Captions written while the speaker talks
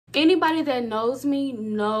Anybody that knows me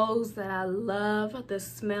knows that I love the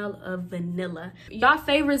smell of vanilla. Y'all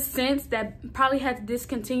favorite scents that probably had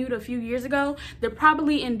discontinued a few years ago, they're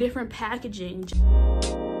probably in different packaging.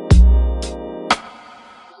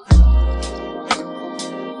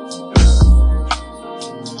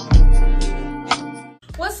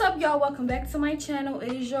 What's up, y'all? Welcome back to my channel.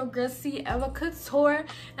 It is your girl Eva Couture,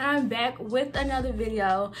 and I'm back with another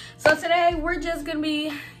video. So today we're just gonna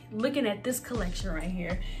be looking at this collection right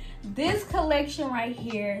here. This collection right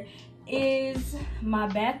here is my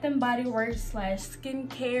Bath&Body Works slash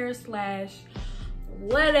skincare slash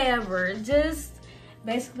whatever, just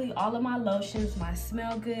basically all of my lotions, my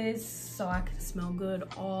smell goods, so I can smell good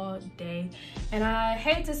all day. And I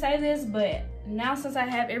hate to say this, but now since I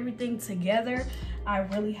have everything together, I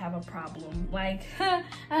really have a problem. Like, I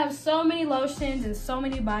have so many lotions and so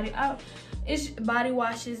many body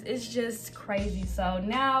washes. It's just crazy. So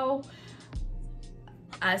now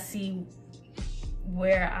I see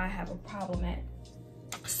where I have a problem at.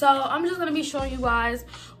 So I'm just gonna be showing you guys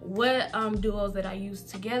what duos that I use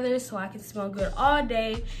together so I can smell good all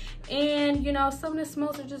day. And you know, some of the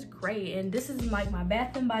smells are just great. And this is like my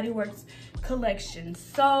Bath&Body Works collection.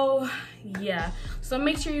 So yeah, so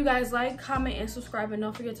make sure you guys like, comment, and subscribe, and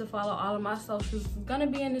don't forget to follow all of my socials. It's gonna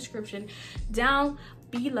be in the description down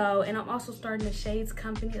below. And I'm also starting a shades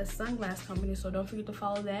company, a sunglass company, so don't forget to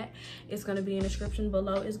follow that. It's going to be in the description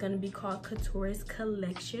below. It's going to be called Couture's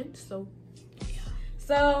Collection. So yeah,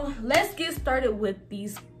 so let's get started with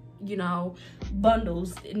these, you know,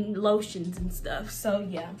 bundles and lotions and stuff. So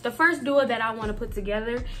yeah, the first duo that I want to put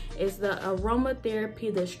together is the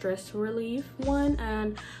aromatherapy, the stress relief one.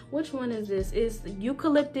 And which one is this? It's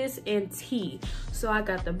eucalyptus and tea. So I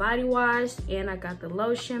got the body wash and I got the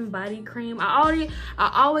lotion, body cream. I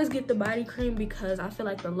always get the body cream because I feel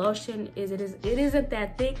like the lotion it isn't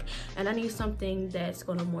that thick, and I need something that's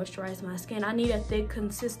going to moisturize my skin. I need a thick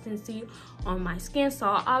consistency on my skin, so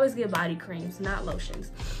I always get body creams, not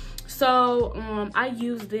lotions. So I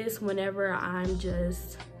use this whenever I'm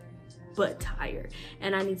just butt tired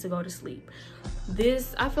and I need to go to sleep.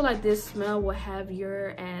 I feel like this smell will have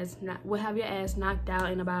your ass knocked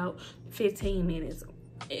out in about 15 minutes.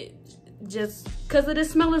 It just because of the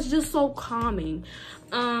smell is just so calming.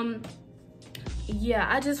 Yeah,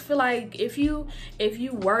 I just feel like if you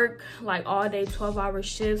work like all day 12-hour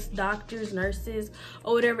shifts, doctors, nurses,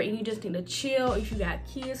 or whatever, and you just need to chill, if you got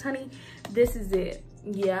kids, honey, this is it.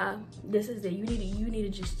 Yeah, this is it. You need to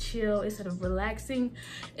just chill. It's a relaxing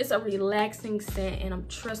scent, and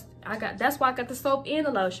that's why I got the soap and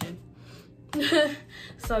the lotion.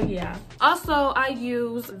 So yeah, also I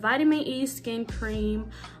use vitamin E skin cream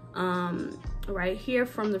right here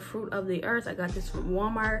from the Fruit of the Earth. I got this from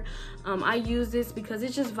Walmart. I use this because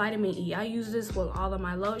it's just vitamin E. I use this with all of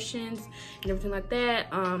my lotions and everything like that.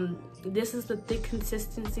 This is the thick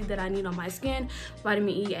consistency that I need on my skin.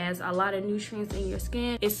 Vitamin E adds a lot of nutrients in your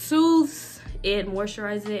skin. It soothes, it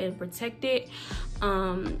moisturizes it, and protects it.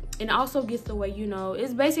 And also gets the way, you know,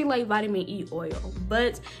 it's basically like vitamin E oil,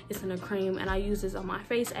 but it's in a cream, and I use this on my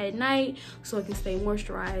face at night so it can stay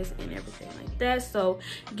moisturized and everything like that. So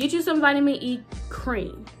get you some vitamin E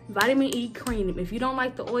cream. Vitamin E cream. If you don't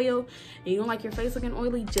like the oil and you don't like your face looking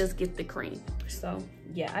oily, just get the cream. So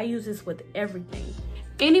yeah, I use this with everything.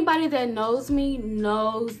 Anybody that knows me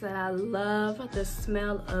knows that I love the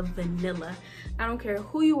smell of vanilla. I don't care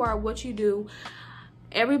who you are, what you do.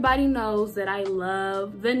 Everybody knows that I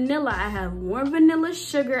love vanilla. I have warm vanilla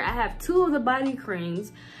sugar. I have 2 of the body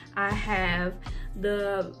creams. I have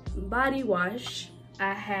the body wash.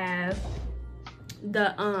 I have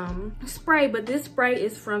the spray, but this spray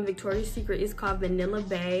is from Victoria's Secret. It's called Vanilla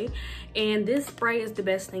Bay, and this spray is the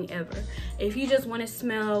best thing ever. If you just want to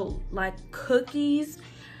smell like cookies,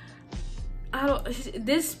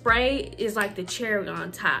 this spray is like the cherry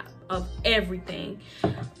on top of everything.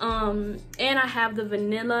 And I have the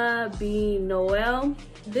Vanilla Bean Noel.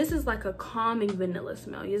 This is like a calming vanilla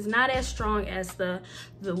smell. It's not as strong as the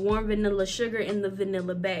warm vanilla sugar in the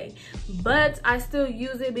Vanilla Bay, but I still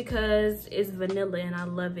use it because it's vanilla and I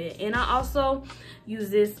love it. And I also use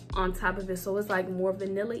this on top of it, so it's like more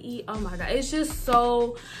vanilla-y. Oh my god, it's just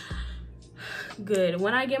so good.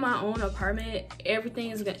 When I get my own apartment,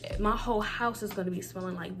 my whole house is gonna be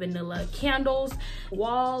smelling like vanilla. Candles,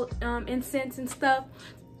 wall incense and stuff,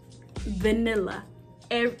 vanilla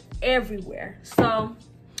everywhere. So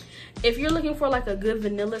if you're looking for like a good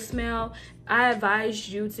vanilla smell, I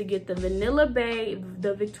advise you to get the Vanilla Bay,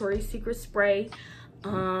 the Victoria's Secret spray,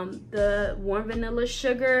 the warm vanilla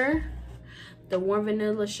sugar, the warm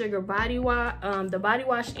vanilla sugar body wash, the body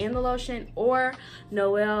wash and the lotion, or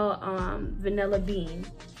Noel vanilla bean.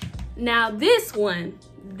 Now this one,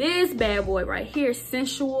 this bad boy right here,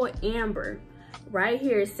 Sensual Amber. Right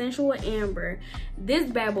here, Sensual Amber.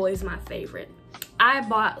 This bad boy is my favorite. I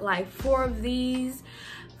bought like 4 of these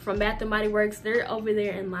from Bath&Body Works. They're over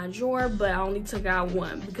there in my drawer, but I only took out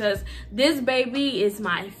 1 because this baby is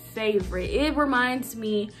my favorite. It reminds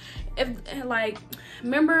me, if like,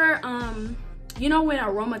 remember, you know when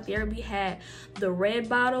aromatherapy had the red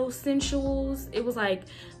bottle sensuals? It was like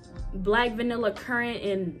black vanilla currant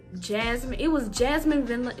and jasmine. It was jasmine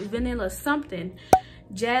vanilla something.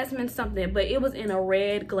 Jasmine something, but it was in a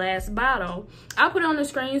red glass bottle. I'll put it on the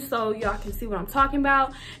screen so y'all can see what I'm talking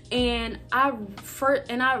about. And I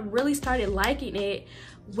really started liking it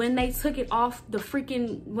when they took it off the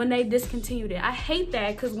freaking, when they discontinued it. I hate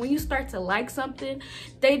that, because when you start to like something,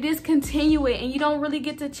 they discontinue it and you don't really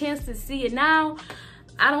get the chance to see it. Now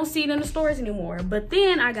I don't see it in the stores anymore, but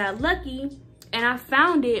then I got lucky and I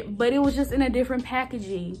found it, but it was just in a different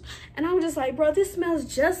packaging. And I was just like, bro, this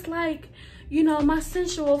smells just like, you know, my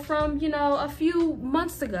Sensual from, you know, a few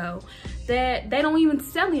months ago that they don't even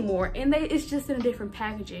sell anymore, and it's just in a different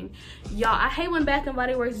packaging. Y'all, I hate when Bath and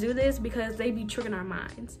Body Works do this because they be triggering our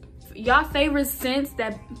minds. Y'all favorite scents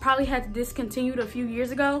that probably had discontinued a few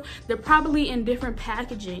years ago, they're probably in different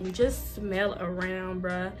packaging. Just smell around,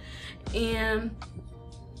 bruh. And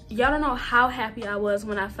y'all don't know how happy I was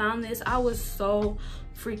when I found this. I was so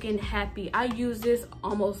freaking happy. I use this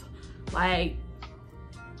almost like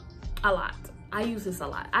a lot. I use this a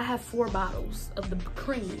lot. I have 4 bottles of the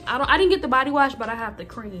cream. I didn't get the body wash, but I have the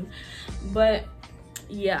cream. But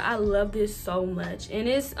yeah, I love this so much. And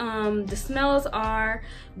it's the smells are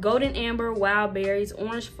golden amber, wild berries,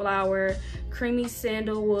 orange flower, creamy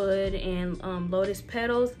sandalwood, and lotus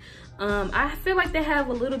petals. I feel like they have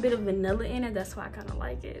a little bit of vanilla in it. That's why I kind of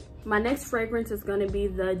like it. My next fragrance is going to be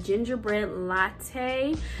the gingerbread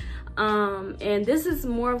latte. And this is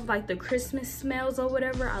more of like the Christmas smells or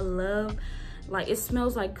whatever. I love, like, it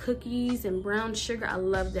smells like cookies and brown sugar. I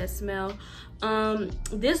love that smell.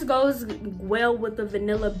 This goes well with the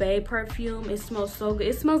Vanilla Bay perfume. It smells so good.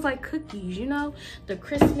 It smells like cookies, you know, the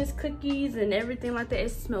Christmas cookies and everything like that.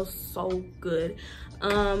 It smells so good.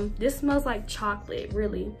 This smells like chocolate,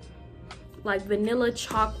 really, like vanilla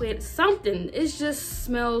chocolate something. It just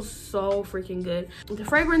smells so freaking good. The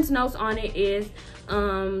fragrance notes on it is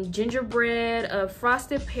gingerbread,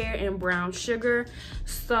 frosted pear, and brown sugar.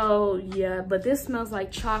 So yeah, but this smells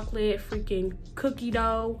like chocolate, freaking cookie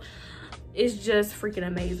dough. It's just freaking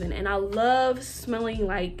amazing. And I love smelling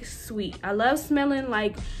like sweet. I love smelling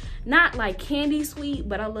like, not like candy sweet,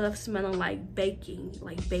 but I love smelling like baking,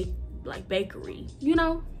 like bakery, you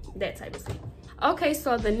know, that type of sweet. Okay,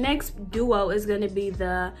 so the next duo is going to be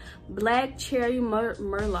the Black Cherry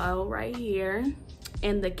Merlot right here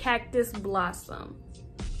and the Cactus Blossom.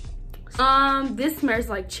 This smells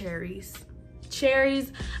like cherries.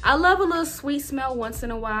 I love a little sweet smell once in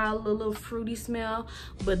a while, a little fruity smell,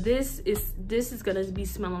 but this is gonna be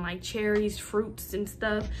smelling like cherries, fruits and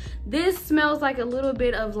stuff. This smells like a little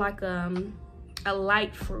bit of like a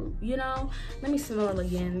light fruit, you know. Let me smell it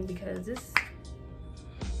again, because it's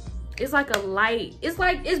like a light, it's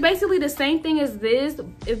basically the same thing as this.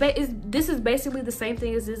 This is basically the same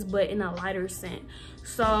thing as this, but in a lighter scent.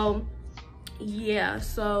 So yeah,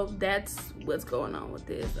 so that's what's going on with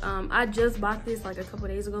this. I just bought this like a couple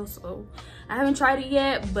days ago, so I haven't tried it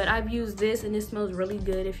yet, but I've used this and it smells really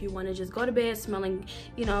good if you want to just go to bed smelling,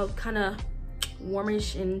 you know, kind of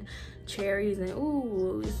warmish and cherries, and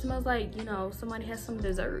ooh, it smells like, you know, somebody has some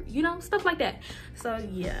dessert, you know, stuff like that. So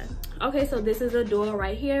yeah. Okay, so this is a duo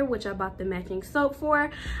right here, which I bought the matching soap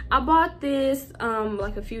for. I bought this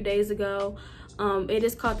like a few days ago. It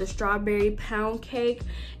is called the Strawberry Pound Cake.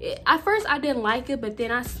 At first I didn't like it, but then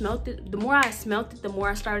I smelt it. The more I smelt it, the more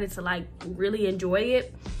I started to like really enjoy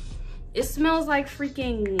it. It smells like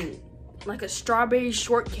freaking like a strawberry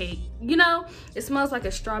shortcake, you know. It smells like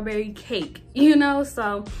a strawberry cake, you know.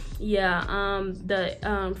 So yeah,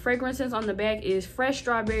 the fragrances on the back is fresh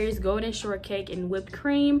strawberries, golden shortcake, and whipped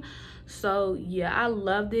cream. So yeah, I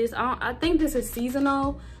love this. I think this is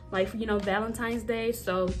seasonal, like, you know, Valentine's Day.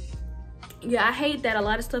 So yeah, I hate that a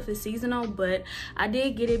lot of stuff is seasonal, but I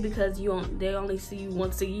did get it because they only see you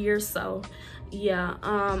once a year. So yeah,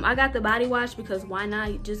 I got the body wash because why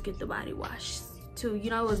not just get the body wash too, you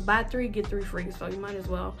know. It's buy 3 get 3 free, so you might as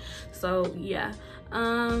well. So yeah,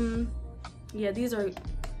 yeah, these are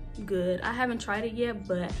good. I haven't tried it yet,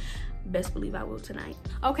 but best believe I will tonight.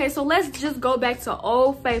 Okay, so let's just go back to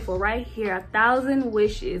Old Faithful right here, 1,000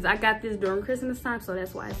 Wishes. I got this during Christmas time, so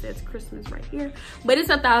that's why it says Christmas right here, but it's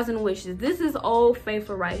 1,000 Wishes. This is Old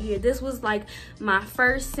Faithful right here. This was like my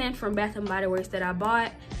first scent from Bath and Body Works that I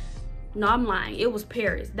bought, No, I'm lying. It was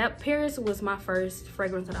Paris. That Paris was my first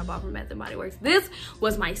fragrance that I bought from Bath&Body Works. This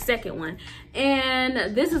was my second one.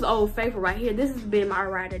 And this is Old Faithful right here. This has been my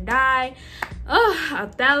ride or die.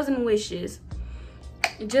 1,000 Wishes.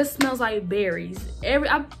 It just smells like berries.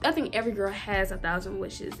 I think every girl has 1,000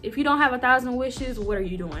 wishes. If you don't have 1,000 wishes, what are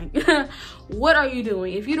you doing? What are you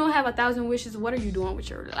doing? If you don't have 1,000 wishes, what are you doing with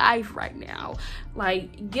your life right now?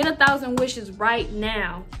 Like, get 1,000 wishes right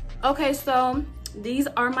now. Okay, so these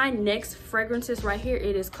are my next fragrances right here.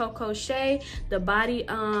 It is Coco Shea, the body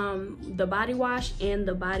wash, and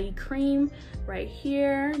the body cream right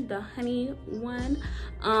here, the honey one.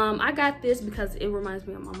 I got this because it reminds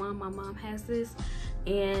me of my mom. My mom has this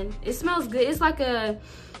and it smells good. It's like it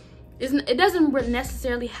doesn't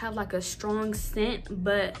necessarily have like a strong scent,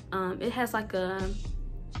 but it has like a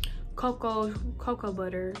cocoa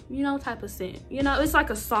butter, you know, type of scent. You know, it's like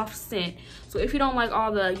a soft scent. So if you don't like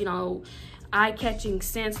all the, you know, eye-catching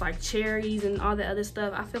scents like cherries and all the other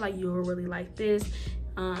stuff, I feel like you'll really like this.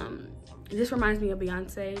 This reminds me of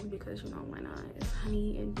Beyonce because, you know, why not? It's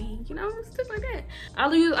honey and bee, you know, stuff like that.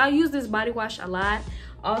 I use this body wash a lot.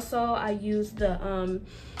 Also, I use the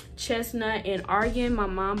chestnut and argan. My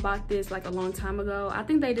mom bought this like a long time ago. I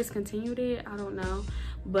think they discontinued it, I don't know,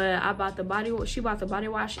 but I bought she bought the body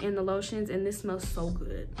wash and the lotions, and this smells so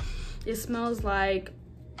good. It smells like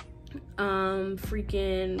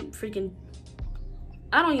freaking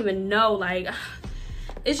I don't even know, like,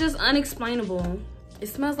 it's just unexplainable. It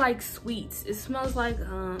smells like sweets. It smells like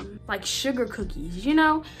sugar cookies, you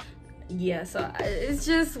know? Yeah, so it's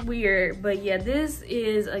just weird. But yeah, this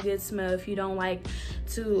is a good smell if you don't like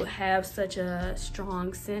to have such a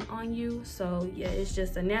strong scent on you. So yeah, it's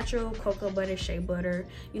just a natural cocoa butter, shea butter,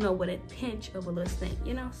 you know, with a pinch of a little scent,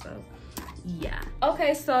 you know? So yeah.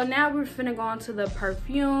 Okay, so now we're finna go on to the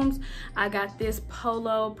perfumes. I got this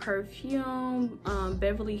Polo perfume,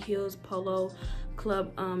 Beverly Hills Polo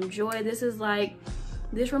Club Joy.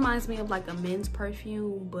 This reminds me of like a men's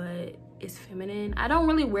perfume, but it's feminine. I don't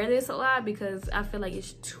really wear this a lot because I feel like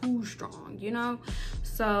it's too strong, you know?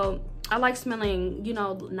 So I like smelling, you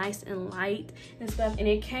know, nice and light and stuff. And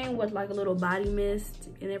it came with like a little body mist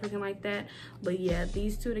and everything like that. But yeah,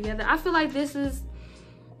 these two together, I feel like this is,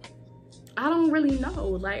 I don't really know.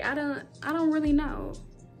 Like, I don't really know.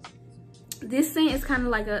 This scent is kind of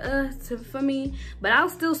like a for me, but I'll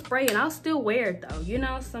still spray it. I'll still wear it though, you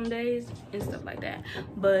know, some days and stuff like that.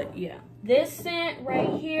 But yeah, this scent right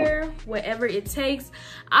here, whatever it takes.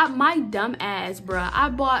 My dumb ass, bruh, I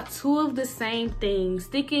bought two of the same things,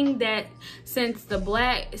 thinking that since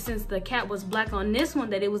the cat was black on this one,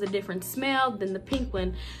 that it was a different smell than the pink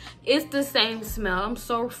one. It's the same smell. I'm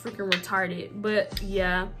so freaking retarded. But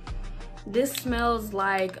yeah, this smells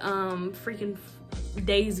like freaking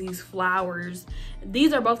daisies, flowers.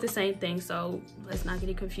 These are both the same thing, so let's not get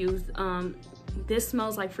it confused. This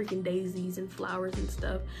smells like freaking daisies and flowers and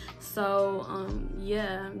stuff. So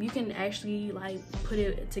yeah, you can actually like put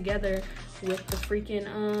it together with the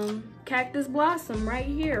freaking cactus blossom right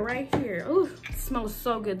here. Ooh, it smells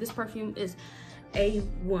so good. This perfume is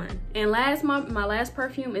A1. And my last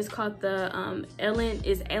perfume is called the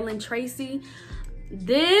Ellen Tracy.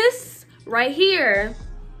 This right here,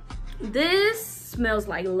 this smells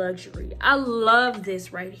like luxury. I love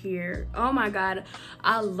this right here. Oh my god,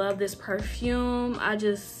 I love this perfume.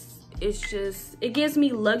 It gives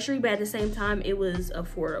me luxury, but at the same time it was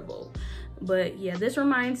affordable. But yeah, this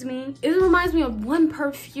reminds me of one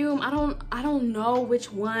perfume. I don't know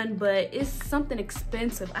which one, but it's something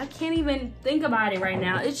expensive. I can't even think about it right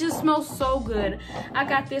now. It just smells so good. I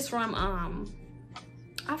got this from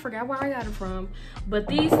I forgot where I got it from, but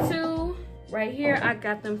these two right here, I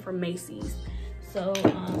got them from Macy's. So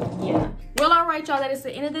yeah, well, all right, y'all, that is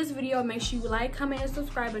the end of this video. Make sure you like, comment, and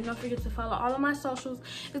subscribe, and don't forget to follow all of my socials.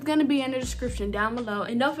 It's gonna be in the description down below,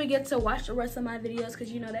 and don't forget to watch the rest of my videos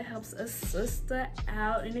because you know that helps a sister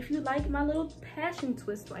out. And if you like my little passion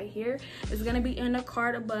twist right here, it's gonna be in the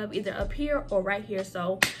card above, either up here or right here,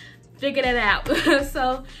 so figure that out.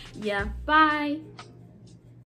 So yeah, bye.